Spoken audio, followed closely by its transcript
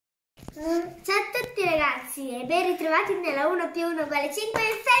ragazzi e ben ritrovati nella 1 più 1 uguale 5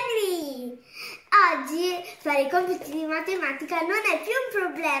 Family! Oggi fare i compiti di matematica non è più un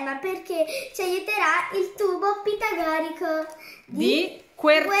problema perché ci aiuterà il tubo pitagorico di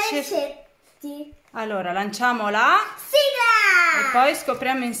Quercetti. Allora lanciamo la sigla! E poi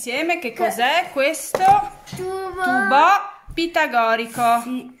scopriamo insieme che cos'è questo tubo pitagorico.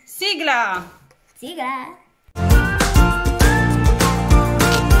 Sì. Sigla! Sigla!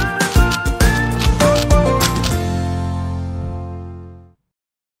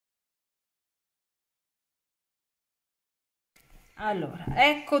 Allora,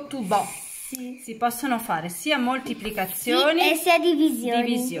 ecco tubo. Sì. Si possono fare sia moltiplicazioni e sia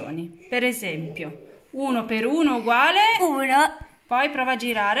divisioni. Per esempio, 1 per 1 uguale 1. Poi prova a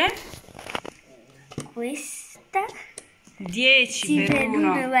girare. Questa 10 per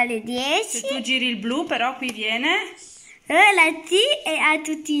 1 uguale 10. Se tu giri il blu però qui viene la T e ha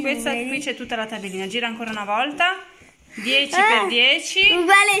tutti i questa, numeri. qui c'è tutta la tabellina. Gira ancora una volta. 10 per 10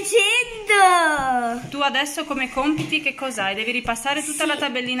 uguale 100. Tu adesso come compiti che cos'hai? Devi ripassare tutta la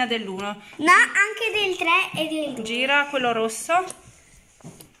tabellina dell'1. No, anche del 3 e del 2. Gira quello rosso.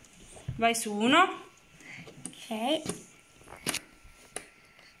 Vai su 1. Ok.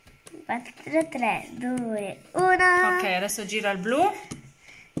 4, 3, 2, 1. Ok, adesso gira il blu.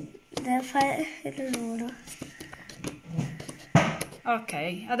 Devo fare l'1.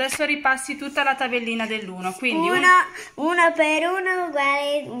 Ok, adesso ripassi tutta la tabellina dell'1. Quindi 1 per 1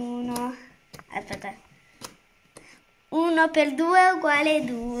 uguale 1. Aspetta. 1 per 2 uguale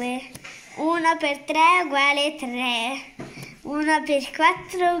 2. 1 per 3 uguale 3. 1 per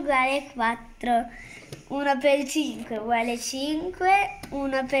 4 uguale 4. 1 per 5 uguale 5.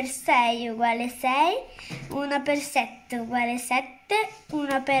 1 per 6 uguale 6. 1 per 7 uguale 7.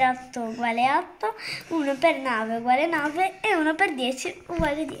 1 per 8 uguale 8, 1 per 9 uguale 9 e 1 per 10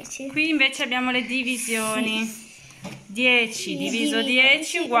 uguale 10. Qui invece abbiamo le divisioni. Sì. 10 diviso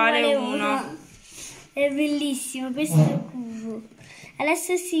 10 uguale 1. È bellissimo questo cubo.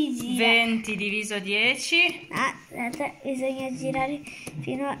 Adesso si gira. 20 diviso 10. Aspetta, bisogna girare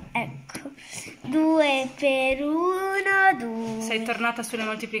fino a... ecco. 2 per 1, 2. Sei tornata sulle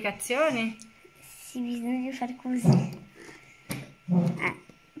moltiplicazioni? Sì, bisogna fare così.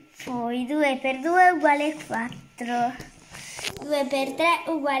 Poi 2 per 2 uguale 4, 2 per 3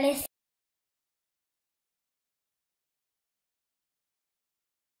 uguale 6.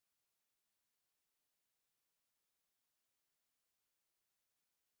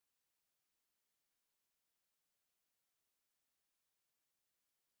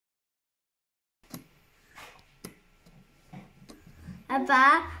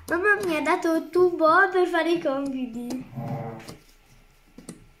 Papà, mamma mi ha dato il tubo per fare i compiti.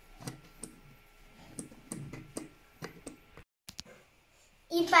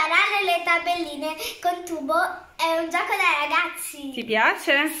 Imparare le tabelline con tubo è un gioco da ragazzi. Ti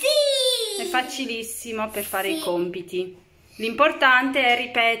piace? Sì! È facilissimo per fare i compiti. L'importante è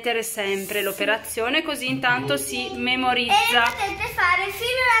ripetere sempre l'operazione così intanto si memorizza. E le potete fare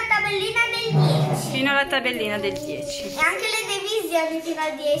fino alla tabellina del 10. Fino alla tabellina del 10. E anche le divisioni fino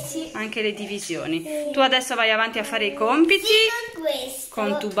al 10. Anche le divisioni. Tu adesso vai avanti a fare i compiti. Sì, con questo.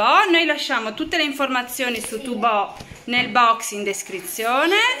 Con tubo. Noi lasciamo tutte le informazioni su tubo nel box in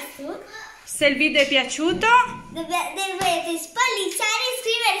descrizione. Se il video è piaciuto dovete spolliciare e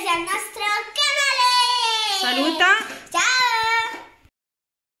iscrivervi al nostro canale. Saluta. Ciao.